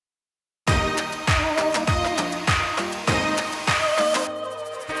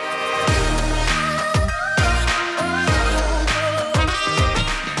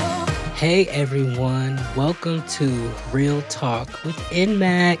Hey everyone, welcome to Real Talk with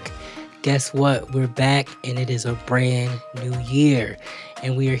NMAC. Guess what? We're back and it is a brand new year.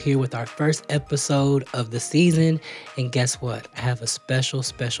 And we are here with our first episode of the season. And guess what? I have a special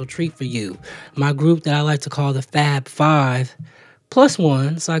treat for you. My group that I like to call the Fab Five plus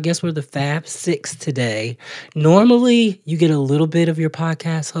one. So I guess we're the Fab Six today. Normally, you get a little bit of your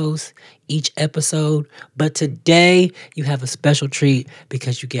podcast host each episode, but today you have a special treat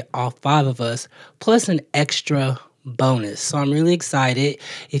because you get all five of us plus an extra bonus. So I'm really excited.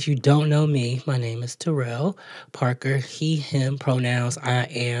 If you don't know me, my name is Terrell Parker, he, him pronouns. I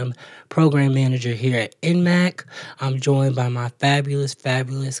am program manager here at NMAC. I'm joined by my fabulous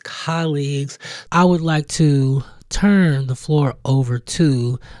colleagues. I would like to turn the floor over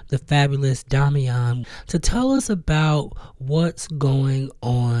to the fabulous Damian to tell us about what's going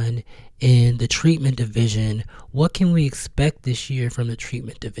on in the treatment division. What can we expect this year from the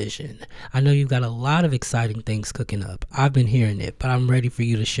treatment division? I know you've got a lot of exciting things cooking up. I've been hearing it, but I'm ready for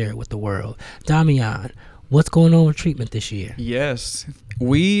you to share it with the world. Damian, what's going on with treatment this year? Yes,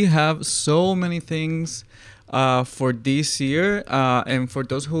 we have so many things for this year. And for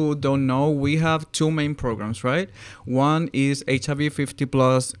those who don't know, we have two main programs, right? One is HIV 50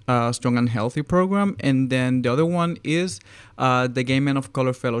 plus Strong and Healthy program. And then the other one is the Gay Men of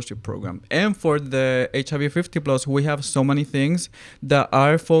Color Fellowship program. And for the HIV 50 plus, we have so many things that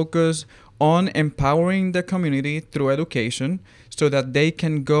are focused on empowering the community through education so that they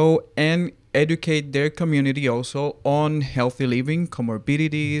can go and educate their community also on healthy living,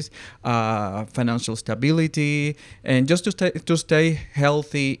 comorbidities, financial stability, and just to stay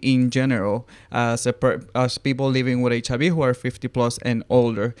healthy in general as people living with HIV who are 50 plus and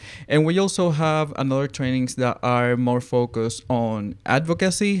older. And we also have another trainings that are more focused on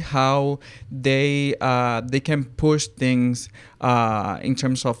advocacy, how they can push things in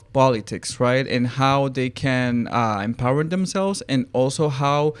terms of politics, right? And how they can empower themselves, and also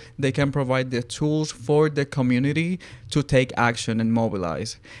how they can provide the tools for the community to take action and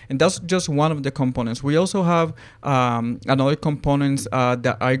mobilize. And that's just one of the components. We also have another components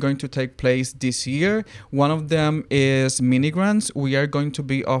that are going to take place this year. One of them is mini grants. We are going to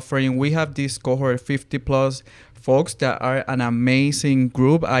be offering, we have this cohort 50 plus folks that are an amazing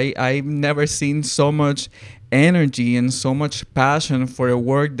group. I've never seen so much energy and so much passion for the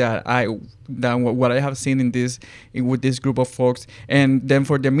work that what I have seen with this group of folks. And then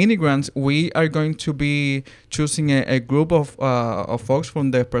for the mini grants, we are going to be choosing a group of folks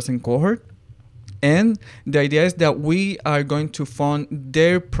from the present cohort. And the idea is that we are going to fund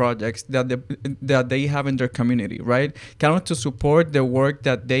their projects that they have in their community, right? Kind of to support the work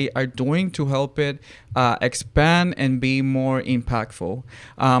that they are doing to help it expand and be more impactful.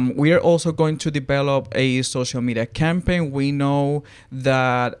 We are also going to develop a social media campaign. We know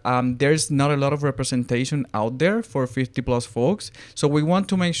that there's not a lot of representation out there for 50 plus folks. So we want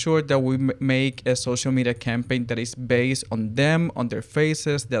to make sure that we make a social media campaign that is based on them, on their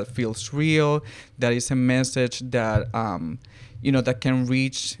faces, that feels real, that is a message that that can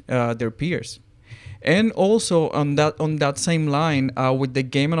reach their peers. And also on that same line, with the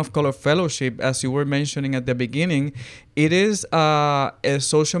Gay Men of Color Fellowship, as you were mentioning at the beginning, it is a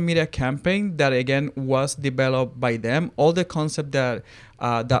social media campaign that again was developed by them. All the concepts that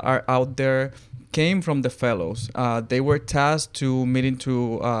are out there came from the fellows. They were tasked to meet in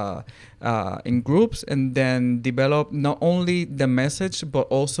groups and then develop not only the message but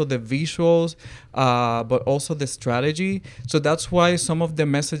also the visuals, but also the strategy. So that's why some of the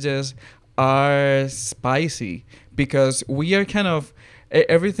messages are spicy, because we are kind of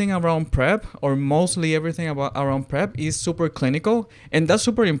everything around PrEP, or mostly everything around PrEP, is super clinical, and that's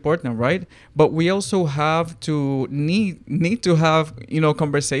super important, right? But we also have to need to have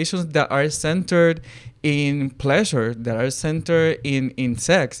conversations that are centered in pleasure, that are centered in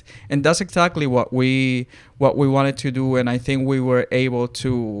sex, and that's exactly what we wanted to do, and I think we were able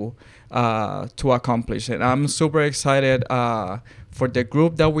to accomplish it. I'm super excited for the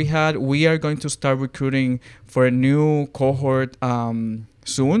group that we had. We are going to start recruiting for a new cohort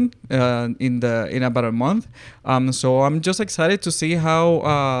soon, in about a month. So I'm just excited to see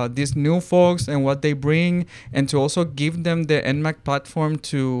how these new folks and what they bring, and to also give them the NMAC platform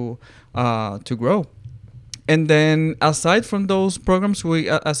to grow. And then aside from those programs, we,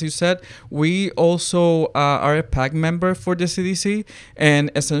 as you said, we also are a PAC member for the CDC. And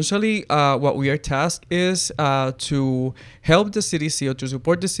essentially what we are tasked is to help the CDC, or to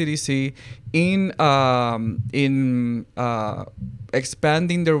support the CDC in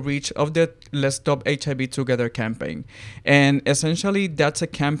expanding the reach of the Let's Stop HIV Together campaign. And essentially, that's a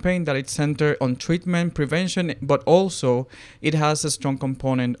campaign that is centered on treatment, prevention, but also it has a strong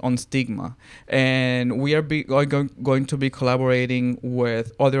component on stigma. And we are going to be collaborating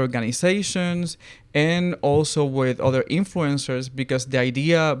with other organizations and also with other influencers, because the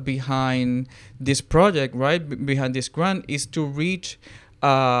idea behind this project, right, behind this grant, is to reach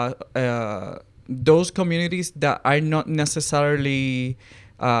those communities that are not necessarily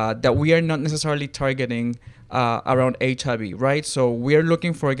that we are not necessarily targeting around HIV, right? So we are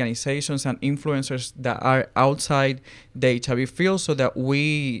looking for organizations and influencers that are outside the HIV field, so that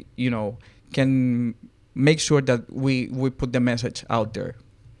we, can make sure that we put the message out there.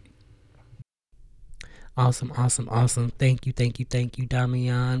 Awesome, awesome, awesome. Thank you, thank you, thank you,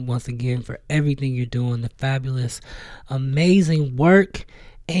 Damian, once again for everything you're doing, the fabulous, amazing work.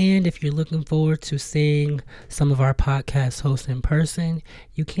 And if you're looking forward to seeing some of our podcast hosts in person,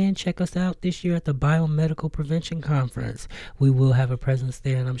 you can check us out this year at the Biomedical Prevention Conference. We will have a presence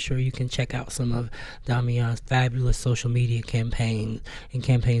there, and I'm sure you can check out some of Damian's fabulous social media campaigns and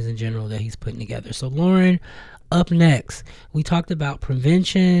campaigns in general that he's putting together. So, Lauren, up next, we talked about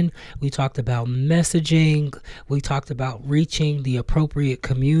prevention, we talked about messaging, we talked about reaching the appropriate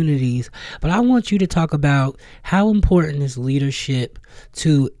communities, but I want you to talk about how important is leadership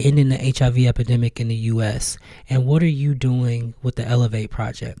to ending the HIV epidemic in the U.S., and what are you doing with the Elevate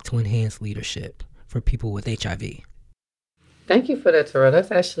Project to enhance leadership for people with HIV? Thank you for that, Terrell.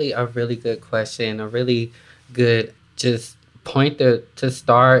 That's actually a really good question, a really good just point to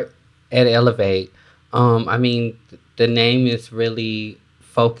start at Elevate. The name is really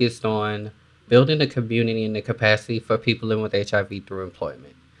focused on building the community and the capacity for people living with HIV through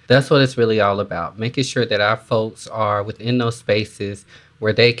employment. That's what it's really all about, making sure that our folks are within those spaces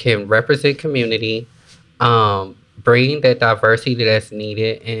where they can represent community, bring that diversity that's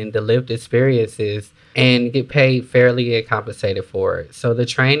needed and the lived experiences, and get paid fairly and compensated for it. So the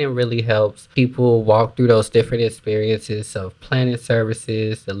training really helps people walk through those different experiences of planning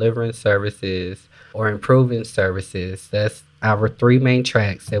services, delivering services, or improving services. That's our three main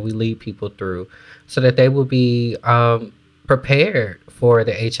tracks that we lead people through, so that they will be prepared for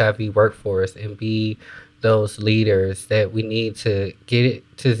the HIV workforce and be those leaders that we need to get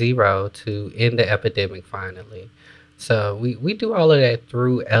it to zero to end the epidemic finally. So we do all of that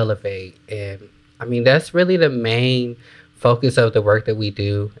through Elevate. And that's really the main focus of the work that we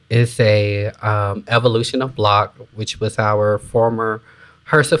do. Is a evolution of Block, which was our former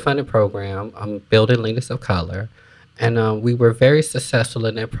HRSA funded program, building leaders of color. And we were very successful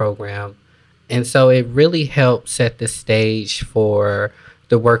in that program. And so it really helped set the stage for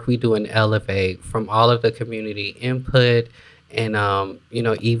the work we do in Elevate, from all of the community input and,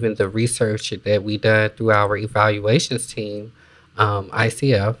 even the research that we done through our evaluations team,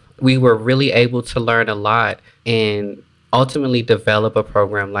 ICF. We were really able to learn a lot and ultimately develop a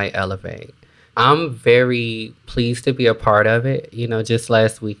program like Elevate. I'm very pleased to be a part of it. Just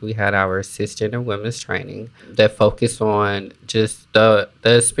last week we had our cisgender women's training that focused on just the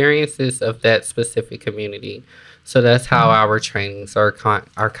experiences of that specific community. So that's how our trainings are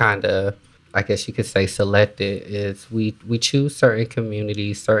kind of, I guess you could say, selected. Is we choose certain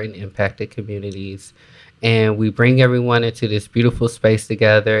communities, certain impacted communities, and we bring everyone into this beautiful space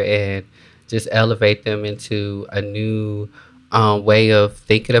together and just elevate them into a new way of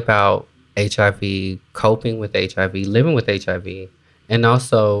thinking about HIV, coping with HIV, living with HIV, and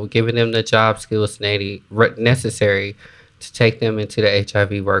also giving them the job skills necessary to take them into the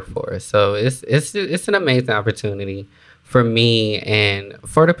HIV workforce. So it's an amazing opportunity for me and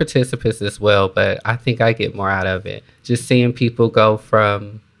for the participants as well. But I think I get more out of it, just seeing people go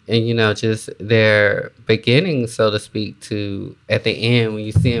from, and just their beginning, so to speak, to at the end when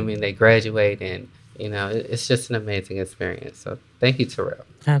you see them and they graduate, and it's just an amazing experience. So thank you, Terrell.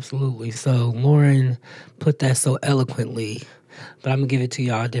 Absolutely. So Lauren put that so eloquently, but I'm going to give it to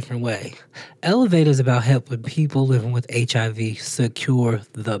y'all a different way. Elevate is about helping people living with HIV secure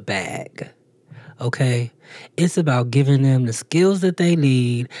the bag. Okay? It's about giving them the skills that they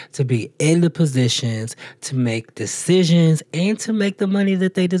need to be in the positions to make decisions and to make the money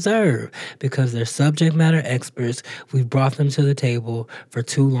that they deserve, because they're subject matter experts. We've brought them to the table for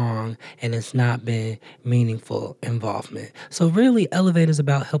too long, and it's not been meaningful involvement. So really, Elevate is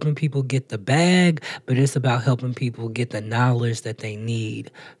about helping people get the bag, but it's about helping people get the knowledge that they need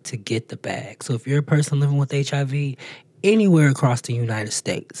to get the bag. So if you're a person living with HIV anywhere across the United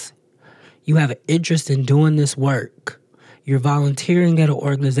States, you have an interest in doing this work, You're volunteering at an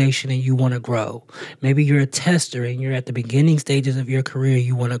organization and you want to grow. Maybe you're a tester and you're at the beginning stages of your career,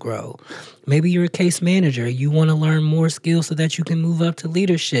 you want to grow. Maybe you're a case manager, you want to learn more skills so that you can move up to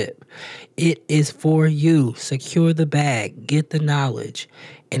leadership. It is for you. Secure the bag, get the knowledge,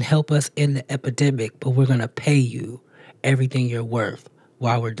 and help us in the epidemic, but we're going to pay you everything you're worth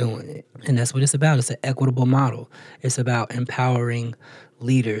while we're doing it. And that's what it's about. It's an equitable model. It's about empowering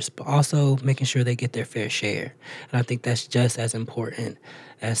leaders, but also making sure they get their fair share. And I think that's just as important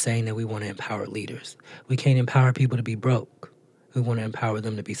as saying that we want to empower leaders. We can't empower people to be broke. We want to empower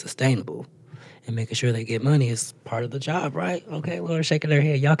them to be sustainable. And making sure they get money is part of the job, right? Okay, Laura shaking her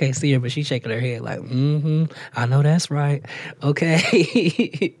head. Y'all can't see her, but she's shaking her head like, I know that's right.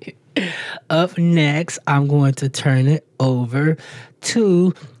 Okay. Up next, I'm going to turn it over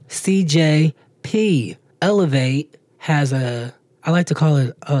to CJP. Elevate has I like to call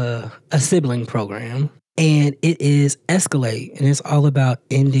it a sibling program, and it is Escalate, and it's all about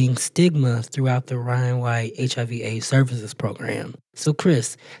ending stigma throughout the Ryan White HIV/AIDS Services Program. So,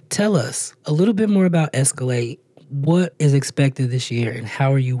 Chris, tell us a little bit more about Escalate. What is expected this year, and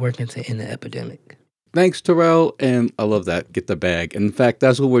how are you working to end the epidemic? Thanks, Terrell, and I love that. Get the bag. In fact,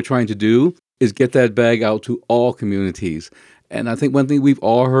 that's what we're trying to do, is get that bag out to all communities. And I think one thing we've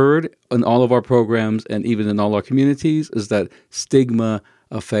all heard in all of our programs and even in all our communities is that stigma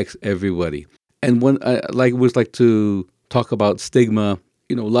affects everybody. And when I would like to talk about stigma,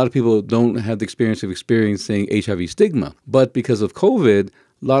 a lot of people don't have the experience of experiencing HIV stigma. But because of COVID, a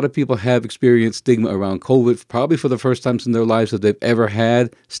lot of people have experienced stigma around COVID, probably for the first time in their lives that they've ever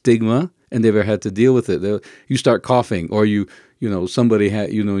had stigma and they've ever had to deal with it. You start coughing, or somebody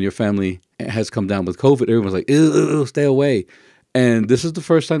in your family has come down with COVID. Everyone's like, ew, stay away. And this is the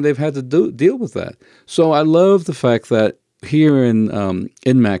first time they've had to deal with that. So I love the fact that here in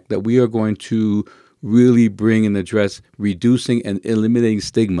INMAC that we are going to really bring and address reducing and eliminating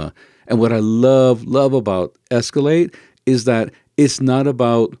stigma. And what I love about Escalate is that it's not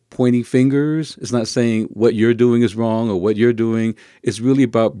about pointing fingers. It's not saying what you're doing is wrong or what you're doing. It's really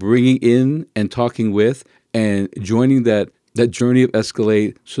about bringing in and talking with and joining that journey of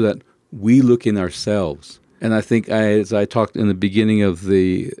Escalate so that we look in ourselves. And I think as I talked in the beginning of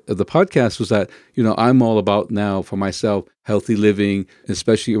the podcast was that, I'm all about now for myself, healthy living,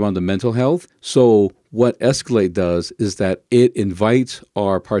 especially around the mental health. So what Escalate does is that it invites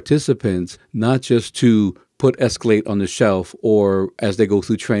our participants not just to put Escalate on the shelf or as they go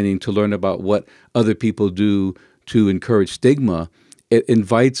through training to learn about what other people do to encourage stigma. It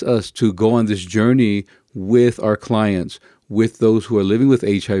invites us to go on this journey with our clients, with those who are living with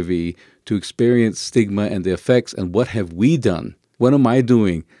HIV, to experience stigma and the effects and what have we done? What am I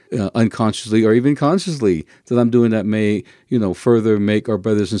doing unconsciously or even consciously that I'm doing that may, further make our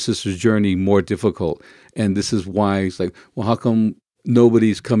brothers and sisters' journey more difficult? And this is why it's like, well, how come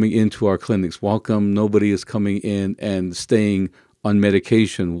nobody's coming into our clinics? Well, how come nobody is coming in and staying on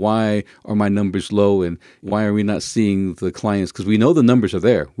medication? Why are my numbers low? And why are we not seeing the clients? Because we know the numbers are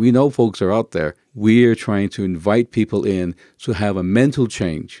there. We know folks are out there. We're trying to invite people in to have a mental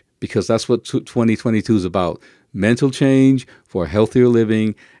change, because that's what 2022 is about. Mental change for healthier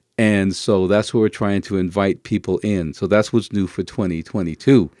living. And so that's what we're trying to invite people in. So that's what's new for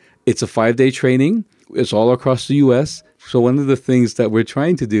 2022. It's a 5-day training. It's all across the U.S. So one of the things that we're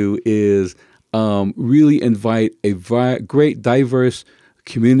trying to do is really invite a great diverse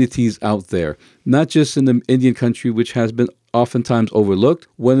communities out there, not just in the Indian country, which has been oftentimes overlooked.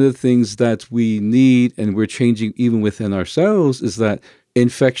 One of the things that we need, and we're changing even within ourselves, is that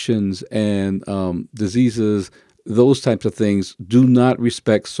infections and diseases, those types of things, do not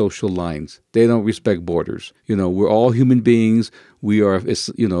respect social lines. They don't respect borders. We're all human beings. We are,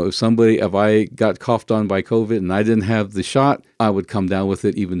 if I got coughed on by COVID and I didn't have the shot, I would come down with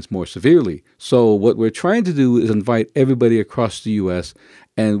it even more severely. So what we're trying to do is invite everybody across the U.S.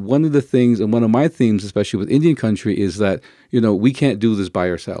 And one of the things, and one of my themes, especially with Indian country, is that, we can't do this by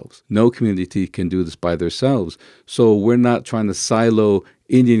ourselves. No community can do this by themselves. So we're not trying to silo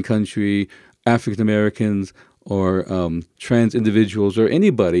Indian country, African Americans, or trans individuals or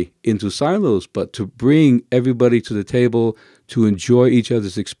anybody into silos, but to bring everybody to the table, to enjoy each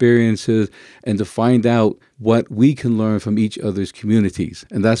other's experiences, and to find out what we can learn from each other's communities.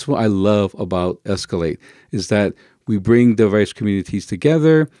 And that's what I love about Escalate, is that we bring diverse communities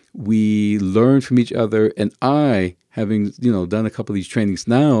together, we learn from each other, and I, having done a couple of these trainings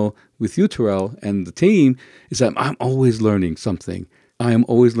now with you, Terrell, and the team, is that I'm always learning something. I am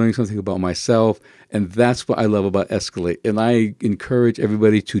always learning something about myself, and that's what I love about Escalate. And I encourage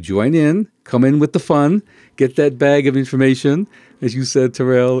everybody to join in, come in with the fun, get that bag of information, as you said,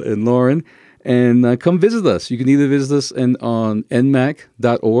 Terrell and Lauren, And come visit us. You can either visit us on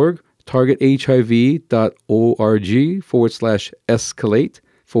nmac.org,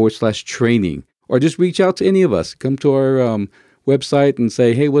 targethiv.org/escalate/training, or just reach out to any of us. Come to our website and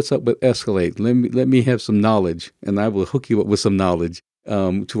say, hey, what's up with Escalate? Let me have some knowledge, and I will hook you up with some knowledge.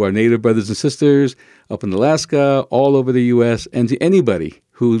 To our Native brothers and sisters up in Alaska, all over the U.S., and to anybody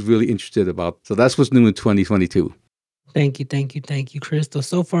who's really interested about. So that's what's new in 2022. Thank you, Crystal.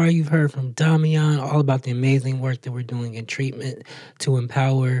 So far, you've heard from Damian all about the amazing work that we're doing in treatment to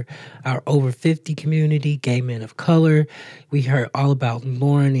empower our over 50 community, gay men of color. We heard all about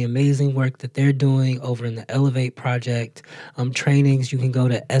Lauren, the amazing work that they're doing over in the Elevate Project trainings. You can go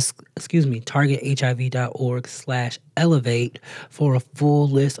to targethiv.org/elevate for a full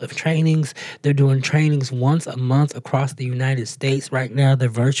list of trainings. They're doing trainings once a month across the United States. Right now, they're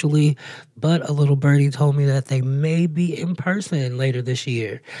virtually, but a little birdie told me that they may be in person later this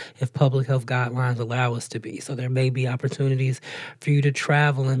year if public health guidelines allow us to be. So there may be opportunities for you to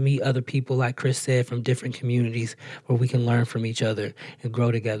travel and meet other people, like Chris said, from different communities where we can learn from each other and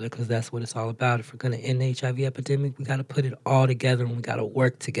grow together, because that's what it's all about. If we're going to end the HIV epidemic, we got to put it all together and we got to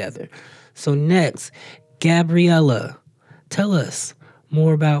work together. So next, Gabriella, tell us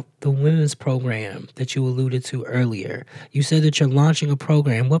more about the women's program that you alluded to earlier. You said that you're launching a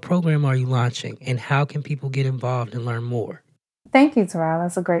program. What program are you launching, and how can people get involved and learn more? Thank you, Terrell.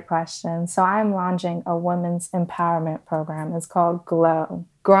 That's a great question. So I'm launching a women's empowerment program. It's called GLOW,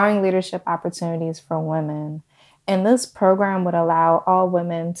 Growing Leadership Opportunities for Women. And this program would allow all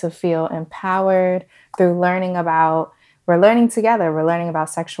women to feel empowered through we're learning together. We're learning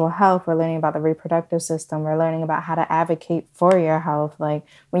about sexual health. We're learning about the reproductive system. We're learning about how to advocate for your health. Like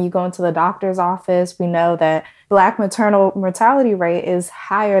when you go into the doctor's office, we know that Black maternal mortality rate is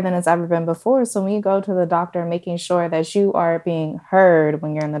higher than it's ever been before. So when you go to the doctor, making sure that you are being heard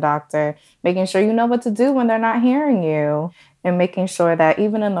when you're in the doctor, making sure you know what to do when they're not hearing you, and making sure that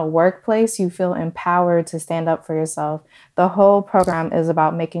even in the workplace, you feel empowered to stand up for yourself. The whole program is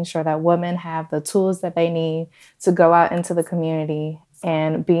about making sure that women have the tools that they need to go out into the community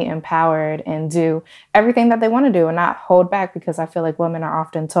and be empowered and do everything that they want to do and not hold back, because I feel like women are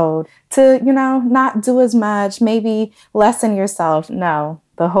often told to, not do as much, maybe lessen yourself. No,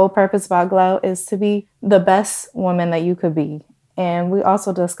 the whole purpose about GLOW is to be the best woman that you could be. And we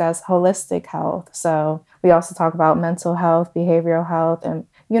also discuss holistic health. So we also talk about mental health, behavioral health, and,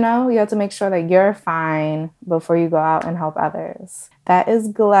 you have to make sure that you're fine before you go out and help others. That is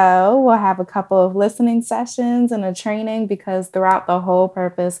GLOW. We'll have a couple of listening sessions and a training, because throughout the whole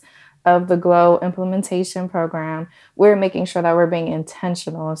purpose of the GLOW implementation program, we're making sure that we're being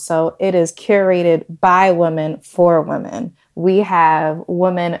intentional. So it is curated by women for women. We have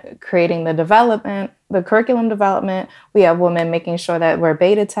women creating the curriculum development. We have women making sure that we're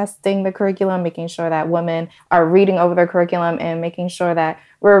beta testing the curriculum, making sure that women are reading over their curriculum, and making sure that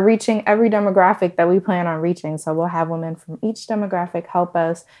we're reaching every demographic that we plan on reaching. So we'll have women from each demographic help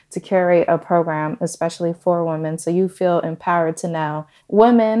us to curate a program, especially for women, so you feel empowered to know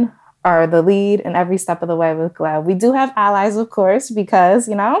women are the lead in every step of the way with GLOW. We do have allies, of course, because,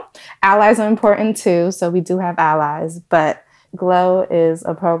 allies are important too. So we do have allies, but GLOW is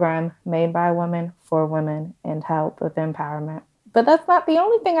a program made by women for women and help with empowerment. But that's not the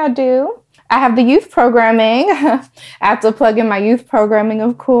only thing I do. I have the youth programming. I have to plug in my youth programming,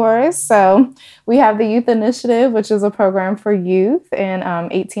 of course. So we have the Youth Initiative, which is a program for youth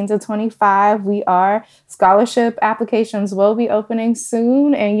and 18 to 25. Scholarship applications will be opening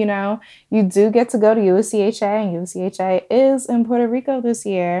soon. And, you do get to go to USCHA, and USCHA is in Puerto Rico this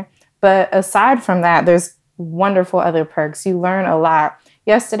year. But aside from that, there's wonderful other perks. You learn a lot.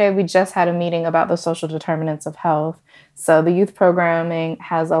 Yesterday, we just had a meeting about the social determinants of health. So the youth programming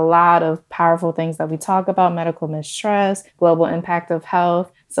has a lot of powerful things that we talk about: medical mistrust, global impact of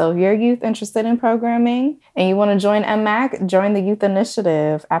health. So if you're youth interested in programming and you want to join MMAC, join the Youth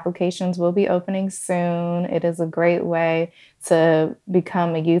Initiative. Applications will be opening soon. It is a great way to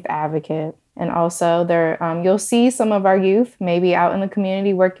become a youth advocate. And also you'll see some of our youth maybe out in the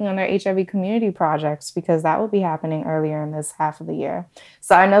community working on their HIV community projects, because that will be happening earlier in this half of the year.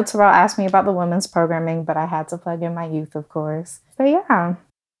 So I know Terrell asked me about the women's programming, but I had to plug in my youth, of course. But yeah.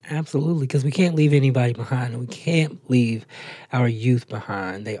 Absolutely, because we can't leave anybody behind, and we can't leave our youth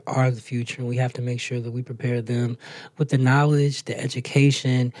behind. They are the future, and we have to make sure that we prepare them with the knowledge, the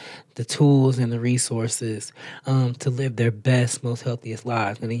education, the tools and the resources to live their best, most healthiest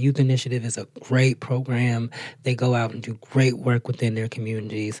lives. And the Youth Initiative is a great program. They go out and do great work within their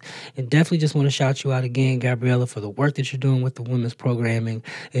communities. And definitely just want to shout you out again, Gabriella, for the work that you're doing with the women's programming.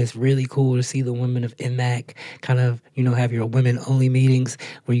 It's really cool to see the women of NMAC kind of, have your women-only meetings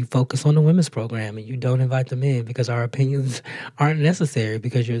where you focus on the women's program and you don't invite them in because our opinions aren't necessary,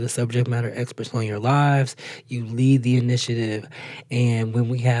 because you're the subject matter experts on your lives. You lead the initiative. And when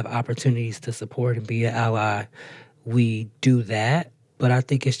we have opportunities to support and be an ally, we do that. But I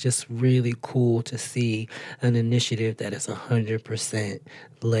think it's just really cool to see an initiative that is 100%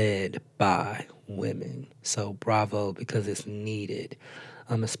 led by women. So bravo, because it's needed,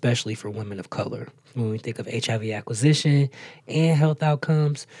 especially for women of color. When we think of HIV acquisition and health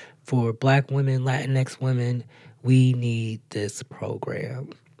outcomes for Black women, Latinx women, we need this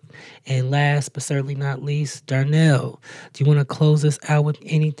program. And last but certainly not least, Darnell, do you want to close us out with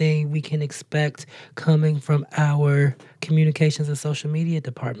anything we can expect coming from our communications and social media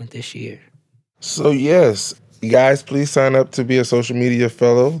department this year? So yes, you guys, please sign up to be a social media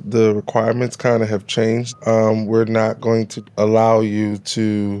fellow. The requirements kind of have changed. We're not going to allow you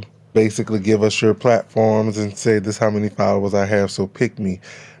to basically give us your platforms and say, this is how many followers I have, so pick me.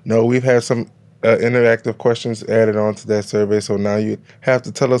 No, we've had some interactive questions added on to that survey. So now you have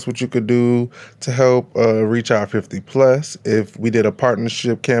to tell us what you could do to help reach our 50 plus. If we did a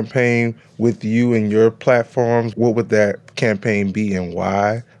partnership campaign with you and your platforms, what would that campaign be and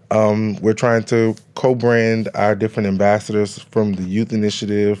why? We're trying to co-brand our different ambassadors from the Youth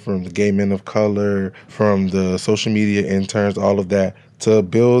Initiative, from the Gay Men of Color, from the social media interns, all of that, to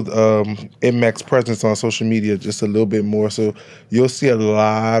build NMAC's presence on social media just a little bit more. So you'll see a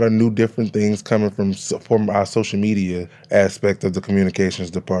lot of new different things coming from our social media aspect of the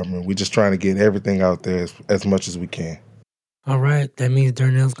communications department. We're just trying to get everything out there as much as we can. All right. That means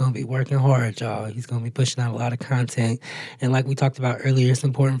Darnell's going to be working hard, y'all. He's going to be pushing out a lot of content. And like we talked about earlier, it's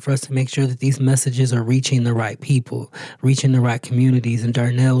important for us to make sure that these messages are reaching the right people, reaching the right communities. And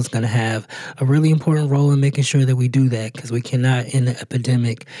Darnell is going to have a really important role in making sure that we do that, because we cannot end the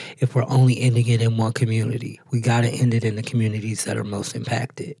epidemic if we're only ending it in one community. We got to end it in the communities that are most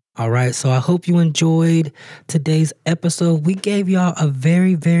impacted. All right, so I hope you enjoyed today's episode. We gave y'all a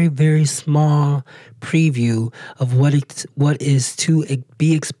very, very, very small preview of what is to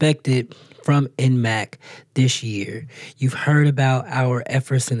be expected from NMAC this year. You've heard about our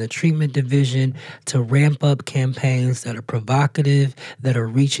efforts in the treatment division to ramp up campaigns that are provocative, that are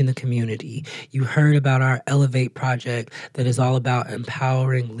reaching the community. You heard about our Elevate project that is all about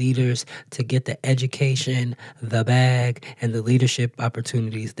empowering leaders to get the education, the bag, and the leadership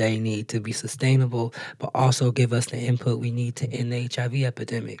opportunities they need to be sustainable, but also give us the input we need to end the HIV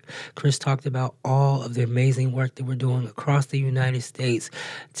epidemic. Chris talked about all of the amazing work that we're doing across the United States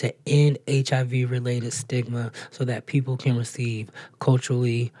to end HIV-related stigma so that people can receive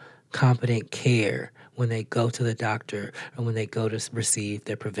culturally competent care when they go to the doctor or when they go to receive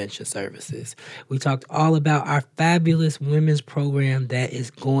their prevention services. We talked all about our fabulous women's program that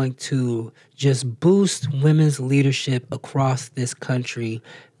is going to just boost women's leadership across this country.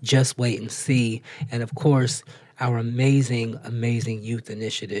 Just wait and see. And of course, our amazing, amazing youth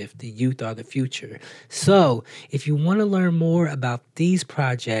initiative. The youth are the future. So if you want to learn more about these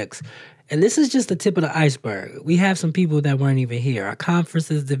projects, and this is just the tip of the iceberg. We have some people that weren't even here. Our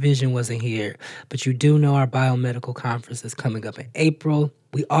conferences division wasn't here, but you do know our biomedical conference is coming up in April.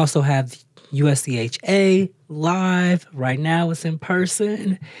 We also have USCHA live. Right now it's in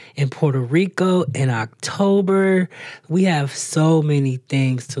person in Puerto Rico in October. We have so many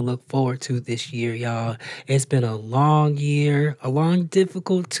things to look forward to this year, y'all. It's been a long year, a long,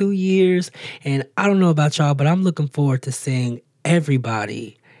 difficult 2 years. And I don't know about y'all, but I'm looking forward to seeing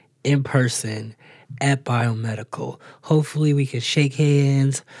everybody in person at Biomedical. Hopefully we can shake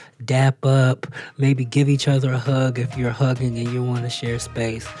hands, dap up, maybe give each other a hug if you're hugging and you want to share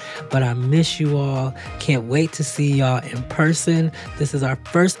space. But I miss you all. Can't wait to see y'all in person. This is our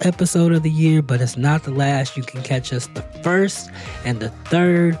first episode of the year, but it's not the last. You can catch us the first and the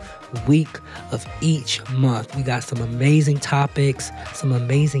third week of each month. We got some amazing topics, some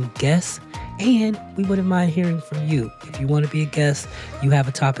amazing guests, and we wouldn't mind hearing from you. If you want to be a guest, you have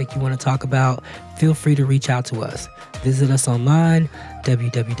a topic you want to talk about, feel free to reach out to us. Visit us online,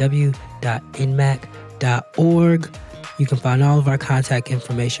 www.nmac.org. You can find all of our contact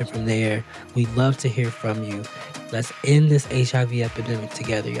information from there. We'd love to hear from you. Let's end this HIV epidemic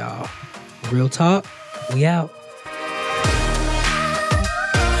together, y'all. Real talk, we out.